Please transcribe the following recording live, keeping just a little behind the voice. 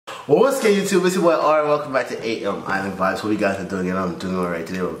What's good, YouTube? It's your boy R. Welcome back to AM Island Vibes. Hope you guys are doing it. I'm doing alright.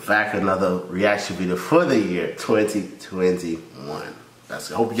 Today we're back with another reaction video for the year 2021. I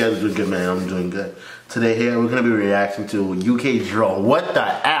hope you guys are doing good, man. I'm doing good. Today here we're gonna be reacting to UK Draw. What the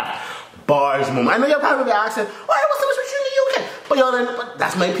F? Bars moment. I know y'all probably be asking, why what's the difference between the UK? But y'all, but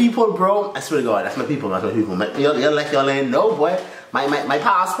that's my people, bro. I swear to God, that's my people. That's my people. Y'all like y'all ain't know, boy. My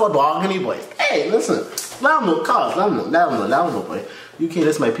passport, dog, any boys. Hey, listen. Let them know, cuz. Let them know, boy. UK,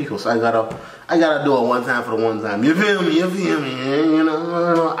 that's my people, so I gotta do it one time for the one time. You feel me? You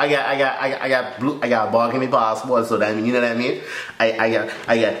know. I got bargaining passport, so that you know what I mean. I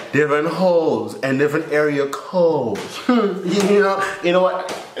got different holes and different area codes. you know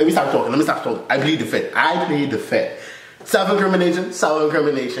what? Let me stop talking. I plead the fifth.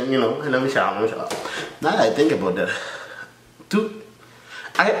 Self-incrimination. You know. And let me shout. Now that I think about that, dude.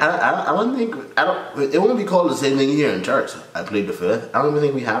 I don't think it won't be called the same thing here in church. I plead the fifth. I don't even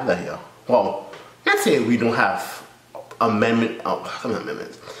think we have that here. Well, let's say we don't have some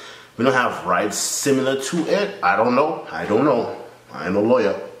amendments. We don't have rights similar to it. I don't know. I ain't no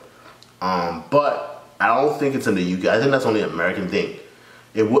lawyer. But I don't think it's in the UK. I think that's only an American thing.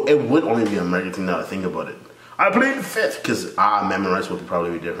 It would only be an American thing now that I think about it. I plead the fifth because our amendment rights would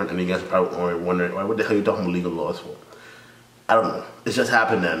probably be different, and you guys are probably wondering, what the hell are you talking about legal laws for? I don't know. It just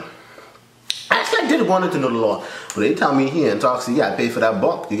happened then. Actually, I did wanted to know the law, but they tell me here in Toxic, you gotta pay for that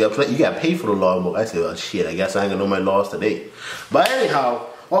book. You gotta pay for the law book. I say, well, shit. I guess I ain't gonna know my laws today. But anyhow,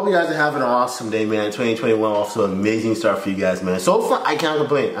 hope you guys are having an awesome day, man. 2021 off to an amazing start for you guys, man. So far, I can't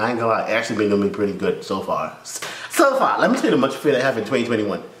complain. I ain't gonna lie. It actually been doing me pretty good so far. Let me tell you the much fear I have in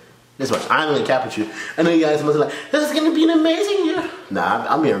 2021. This much. I ain't gonna cap at you. I know you guys must be like, this is gonna be an amazing year. Nah,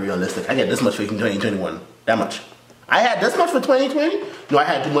 I'm being realistic. I get this much faith in 2021. That much. I had this much for 2020? No, I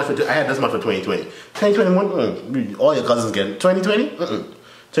had this much for 2020. 2021, all your cousins getting 2020?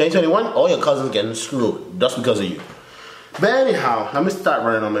 2021, all your cousins getting screwed. Just because of you. But anyhow, let me start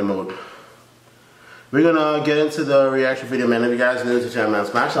running on my mode. We're gonna get into the reaction video, man. If you guys are new to the channel, man,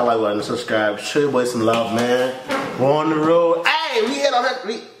 smash that like button and subscribe. Show your boys some love, man. We're on the road. Hey, we hit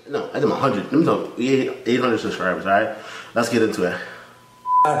 100. No, I did 100. Let me talk. We hit 800 subscribers, alright? Let's get into it.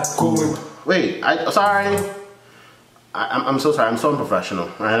 That's cool. Wait, sorry. I'm so sorry. I'm so unprofessional.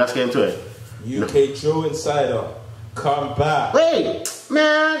 All right, let's get into it. UK Joe Insider, come back. Wait,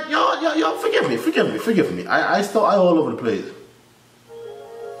 man, y'all, forgive me. I all over the place.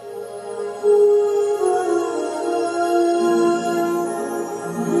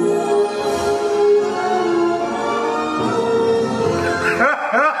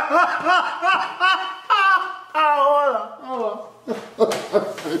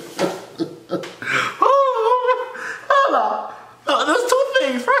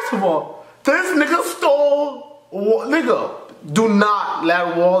 This nigga stole, do not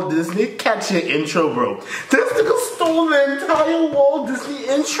let Walt Disney catch your intro, bro. This nigga stole the entire Walt Disney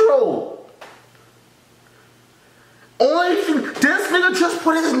intro. Only thing, this nigga just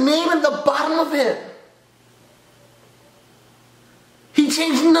put his name in the bottom of it. He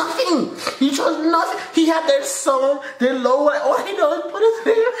changed nothing. He chose nothing. He had their song, their logo. All he did was put his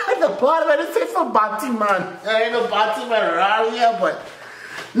name at the bottom and it said for Batman. There ain't no Batman around here, but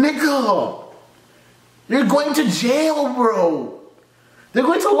nigga, you're going to jail, bro. They're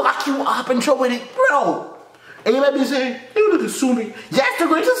going to lock you up and throw it, bro. And you might be saying, they're going to sue me. Yes, they're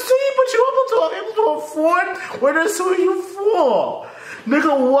going to sue you, but you into a fraud where they're suing you for.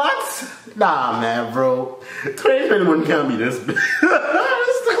 Nigga, what? Nah, man, bro. 2021 can't be this big.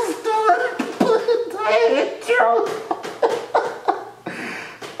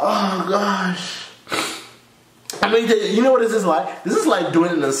 Oh, gosh. I mean, you know what this is like? This is like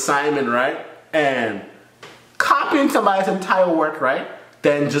doing an assignment, right? And copying somebody's entire work, right?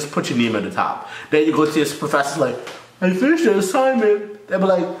 Then just put your name at the top. Then you go to your professor like, I finished the assignment. They'll be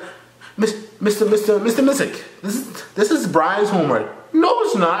like, Mr. Missick, this is Brian's homework. No,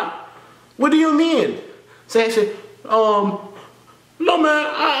 it's not. What do you mean? Say, no, man,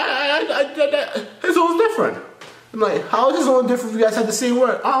 his one's different. I'm like, how is his one different if you guys had the same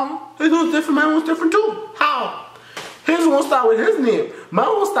word? His one's different, my one's different too. How? His won't start with his name. Mine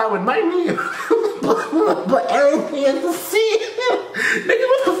won't start with my name. but everything has to see. Nigga,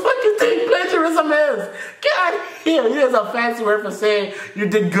 what the fuck you think plagiarism is? Get out of here. Here's a fancy word for saying you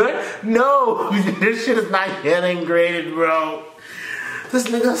did good? No, this shit is not getting graded, bro. This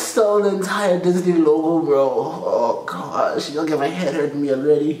nigga stole the entire Disney logo, bro. Oh gosh, you'll get my head hurting me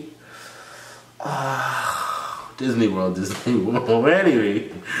already. Disney World.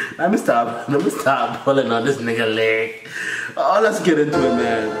 Anyway, let me stop pulling on this nigga leg. Oh, let's get into it,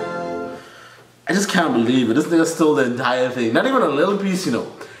 man. I just can't believe it. This nigga stole the entire thing. Not even a little piece, you know.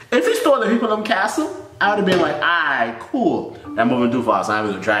 If stole the people in Castle, I would have been like, alright, cool. I'm moving too fast, so I'm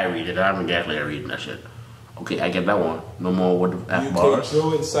gonna try to read it. I'm definitely reading that shit. Okay, I get that one. No more with the F bars. UK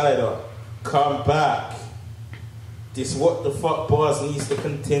Joe Insider, come back. This what the fuck bars needs to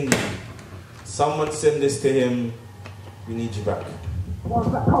continue. Someone send this to him. We need you back. What's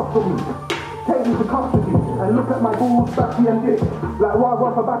that custody? Take me to custody and look at my balls, backy and dick. Like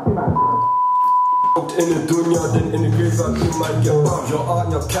what for backy, man? In the dunya, then in the grave, I do might get bugged. Your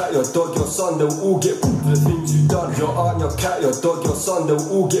aunt, your cat, your dog, your son, they'll all get pooped for the things you done. Your aunt, your cat, your dog, your son, they'll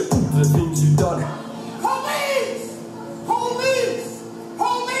all get pooped for the things you done. Police! Police!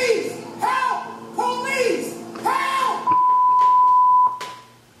 Police! Help! Police! Help!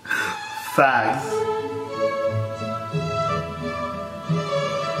 Facts.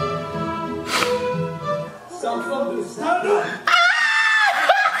 Some fucking stand up!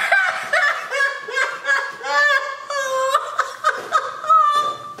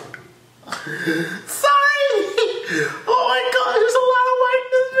 Sorry! Oh my god, there's a lot of white in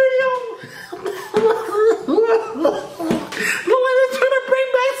this video! The way they're trying to bring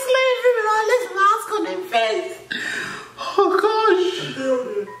back slavery with all this mask on their face! Oh gosh!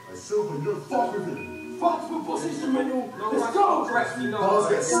 Silver, you're fuck with it. Fuck for position menu. Let's go! Bars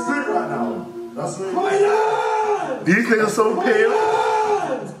get split right now. That's me. These niggas so pale.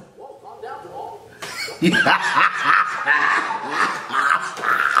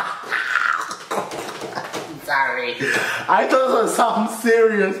 Sorry. I thought it was something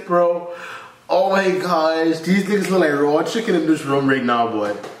serious, bro. Oh my gosh. These niggas look like raw chicken in this room right now,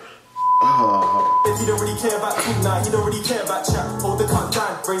 boy. If you don't really care about talk now, you don't really care about chat. Hold the cunt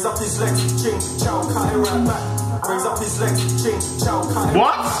down, raise up his legs, ching, chow, cut it right back. Raise up his legs, ching, chow, cut it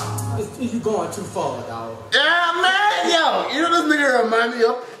What? right back. You going too far, dog. Yeah, man, yo. You know this nigga remind me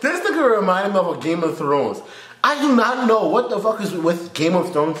of? This nigga remind me of a Game of Thrones. I do not know what the fuck is with Game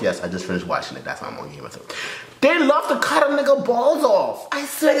of Thrones. Yes, I just finished watching it. That's why I'm on Game of Thrones. They love to cut a nigga balls off. I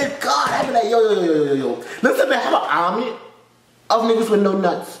swear to God. I be like, yo. Listen, they have an army of niggas with no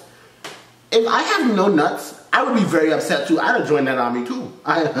nuts. If I have no nuts, I would be very upset too. I'd have joined that army too.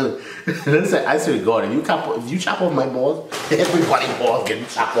 Listen, I swear to God, if you chop off my balls, everybody's balls getting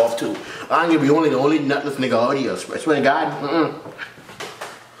chopped off too. I'm gonna be the only nutless nigga out here. I swear to God.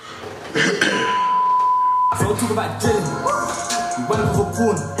 So don't talk about drilling. You wank over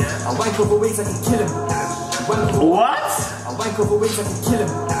porn. I wank over ways I can kill him. What? I wank over ways I can kill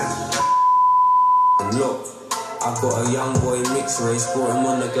him. Look, I got a young boy mixed race, brought him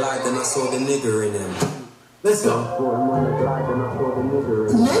on the glide, and I saw the nigger in him. Let's go. Brought him on the glide, and I saw the nigger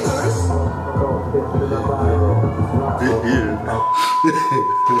in him. Niggers?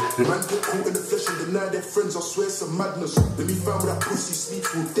 Man get caught in the flesh and deny their friends, I swear it's a madness. Let me find where that pussy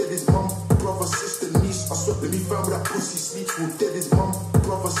sleeps, will dead his mum, brother, sister, niece. I swear, let me find where that pussy sleeps, will dead his mum,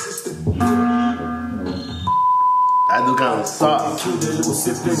 brother, sister. I do kind of suck. Kill the little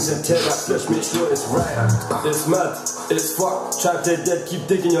siblings and tear that flesh, make sure it's right. It's mad, it's fucked. Trap dead, keep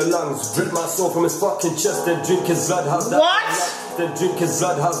digging your lungs. Drink my soul from his fucking chest, then drink his blood. How's that? What? Then drink his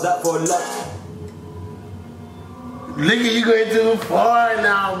blood. How's that for luck? Nigga, you going too far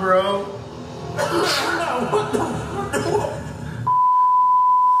now, bro.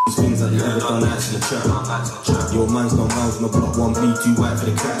 These things that you ever done actually trap. Your man's done rounds in the block, 1B, 2 white for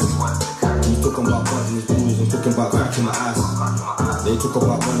the cats. He's talking about buzzing his balls and talking about cracking my ass. They talk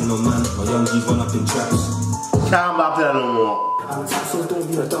about running on man, my young G's run up in traps. Can't bop that no more. I'm so don't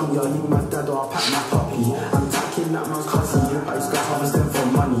be a dummy, I need my dad or I'll pack my puppy. I'm tacking that man's cousin, I just got harvest them for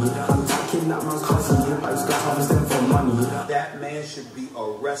money. I'm tacking that man's cousin, I just got harvest them for money. That man should be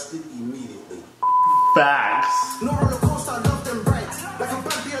arrested immediately. Facts. No roller coaster, I love them rides. Like a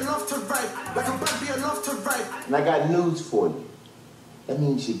bad be enough to ride. Like a bad be enough to ride. And I got news for you. That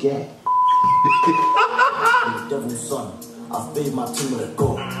means you're gay. Devil's son, I've paid my team with a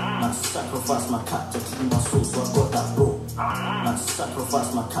go. Man, sacrifice my cat to clean my soul, so I got that bro. Man,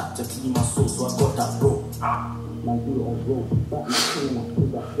 sacrifice my cat to clean my soul, so I got that bro. Man, do it on bro. Back my team and I kill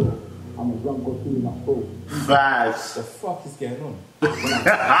that bro. I'm a run go through that bro. Facts. The fuck is going on?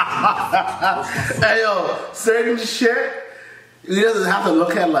 Hey yo, certain shit, you doesn't have to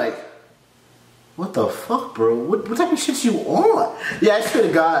look at like, what the fuck, bro? What type of shit you on? Yeah, I swear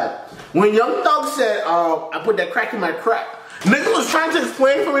to God. When Young Thug said, I put that crack in my crack, nigga was trying to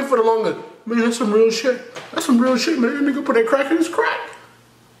explain for me for the longest. Man, that's some real shit. That's some real shit, man. Nigga put that crack in his crack.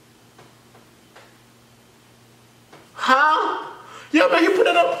 Huh? Yeah, man, he put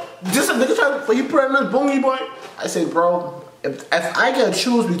it up. Just a nigga trying to, he put it in his bongy boy. I said, bro, if I can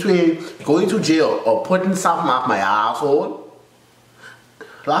choose between going to jail or putting something off my asshole,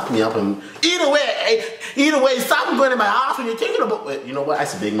 lock me up and either way, Either way, stop going in my house when you're thinking about it. You know what?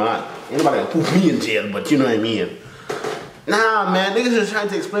 That's a big man. Ain't nobody gonna put me in jail, but you know what I mean. Nah, man, niggas just trying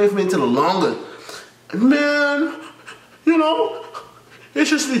to explain for me until the longest. Man, you know, it's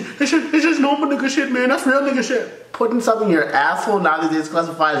just normal nigga shit, man. That's real nigga shit. Putting something in your asshole nowadays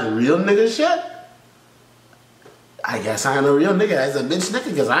classified as real nigga shit? I guess I ain't a real nigga as a bitch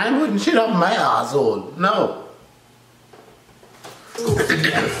nigga because I ain't putting shit up my asshole. No. My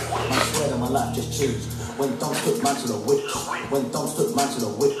sweat and my life just changed. When don't took man to the witch. When don't took man to the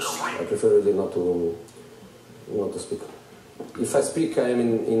witch. I prefer really not to speak. If I speak, I am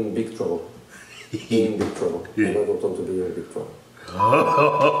in big trouble. In big trouble. And I don't want to be in big trouble. When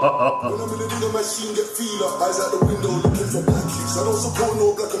I'm in the middle of my scene, get feel up. Eyes out the window looking for black chicks. I don't support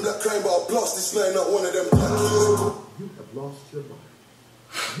no black and black crime, but I'll blast this man, not one of them black kids. You have lost your mind.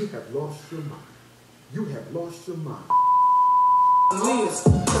 You have lost your mind. You have lost your mind. Moves,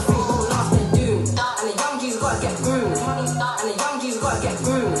 the thing won't last in doom. And the young G's gotta get groomed. And the young G's gotta get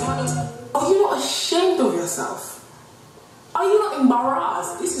groomed. Are you not ashamed of yourself? Are you not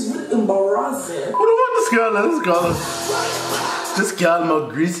embarrassed? This is really embarrassing. What about this girl? This girl more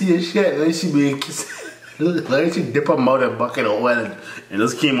greasy as shit. Then she be like she dip her mouth in a bucket of oil and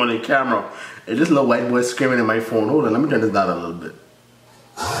just came on the camera. And this little white boy screaming in my phone. Hold on, let me turn this down a little bit.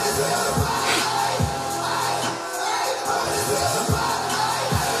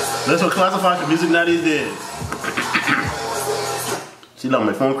 That's what classifies the music now these days. See, look,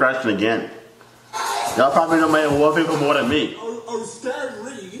 my phone crashing again. Y'all probably know my wallpaper more than me. Oh,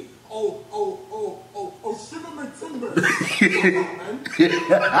 scary. Oh, shiver my timber. Have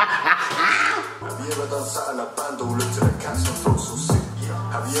you ever done sat in a band or looked at the cats and felt so sick?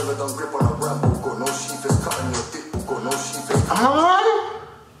 Have you ever done grip on a ramble? Got no sheath is cutting your dick. Got no sheath is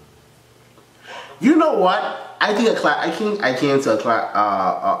You know what? I think I came to a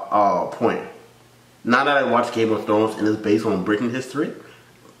point. Now that I watch Game of Thrones and it's based on Britain history,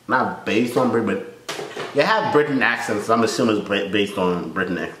 not based on Britain, but you have Britain accents. So I'm assuming it's based on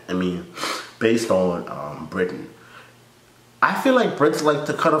Britain. Based on Britain. I feel like Brits like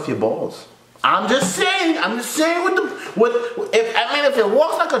to cut off your balls. I'm just saying if it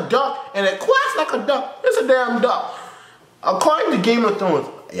walks like a duck and it quacks like a duck, it's a damn duck. According to Game of Thrones,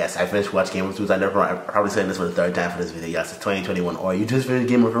 yes, I finished watching Game of Thrones. I'm probably saying this for the third time for this video. Yes, it's 2021. Or you just finished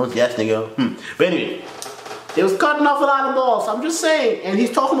Game of Thrones? Yes, nigga. But anyway, it was cutting off a lot of balls. I'm just saying. And he's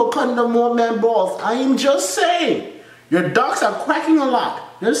talking about cutting off more man balls. I am just saying. Your ducks are quacking a lot.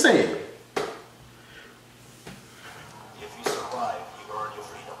 Just saying.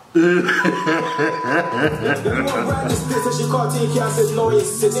 You want ride this business, you can't take it, I said no, it's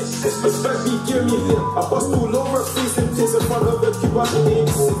sitting. Disrespect me, give me hit. I bust all over freezing piss in front of the Cuban name.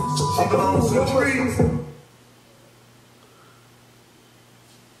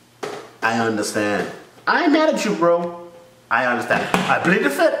 I understand. I ain't mad at you, bro. I understand. I plead the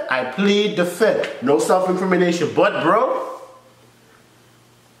fifth. I plead the fifth. No self-incrimination. But, bro,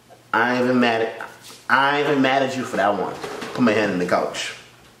 I ain't even mad at you for that one. Put my hand in the couch.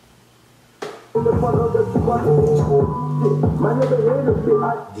 The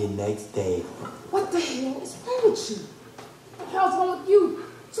next day. What the hell is wrong with you? What the hell's wrong with you?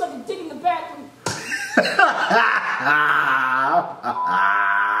 It's like a dick in the bathroom.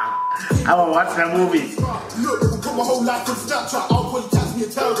 I will watch that movie. Look, it will put my whole life on Snapchat. I'll probably catch me a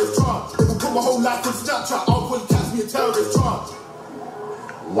terrorist charge. It will put my whole life on Snapchat. I'll probably catch me a terrorist charge.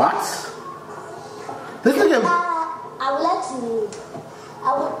 What? This nigga. I would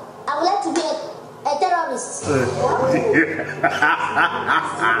like to be a terrorist.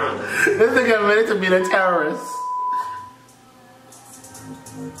 This nigga ready to be a terrorist.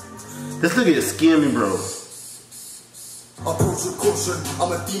 This nigga is scamming, bro. Approach with caution.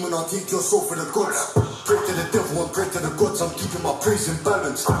 I'm a demon, I'll take your soul for the gods. Pray to the devil and pray to the gods. I'm keeping my praise in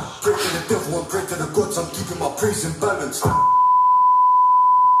balance. Pray to the devil and pray to the gods. I'm keeping my praise in balance.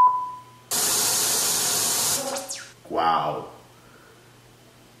 Wow.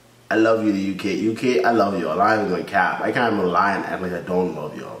 I love you, the UK. UK, I love y'all. I ain't even gonna cap. I can't even lie and act like I don't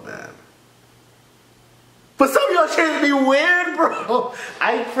love y'all, man. But some of y'all shit be weird, bro.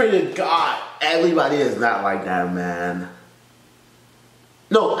 I pray to God everybody is not like that, man.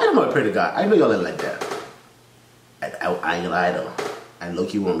 No, I don't want to pray to God. I know y'all ain't like that. I ain't gonna lie though. I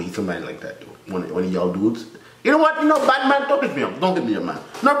low-key want to meet somebody like that, though. One of y'all dudes. You know what? You know, bad man, don't hit me up. Don't hit me up, man.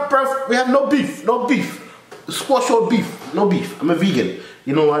 No, bro, we have no beef. No beef. Squash your beef. No beef. I'm a vegan.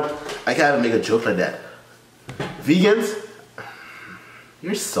 You know what? I can't even make a joke like that. Vegans,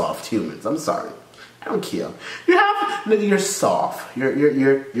 you're soft humans. I'm sorry. I don't care. You have, nigga, you're soft. You're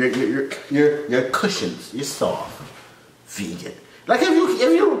cushions. You're soft. Vegan. Like let's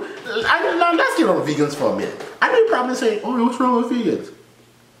get on vegans for a minute. I know you're probably saying, oh, what's wrong with vegans?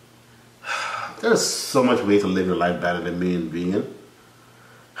 There's so much way to live your life better than being vegan.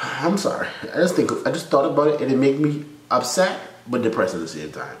 I'm sorry. I just thought about it and it made me upset but depressed at the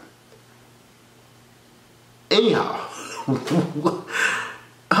same time. Anyhow,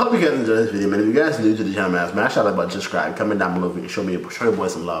 I hope you guys enjoyed this video, man. If you guys are new to the channel, man, smash that like button, subscribe, comment down below and show your boy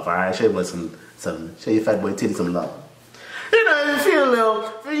some love, alright? Show your boy show your fat boy titty some love. You know, if you feel a little,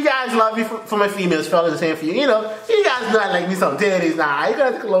 if you guys love me for my females, fellas, the same for you, you know, you guys know I like me some titties now. You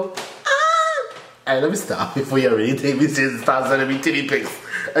gotta take a look. Alright, let me stop before you already take me serious and start sending me titty pics.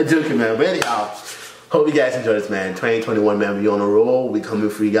 I'm joking, man. But anyhow, hope you guys enjoy this, man. 2021, man, we on a roll. We coming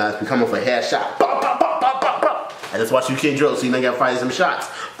for you guys. We coming for a headshot. Pop, pop, pop, pop, pop, pop. I just watched UK drill, so you know I gotta fire some shots.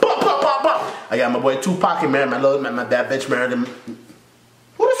 Pop, pop, pop, pop. I got my boy Tupac and my bad bitch married him.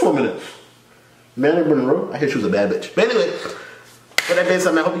 Who this woman is? Marilyn Monroe? I hear she was a bad bitch. But anyway, with that being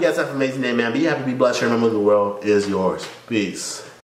said, man, I hope you guys have an amazing day, man. Be happy, be blessed. Remember, the world is yours. Peace.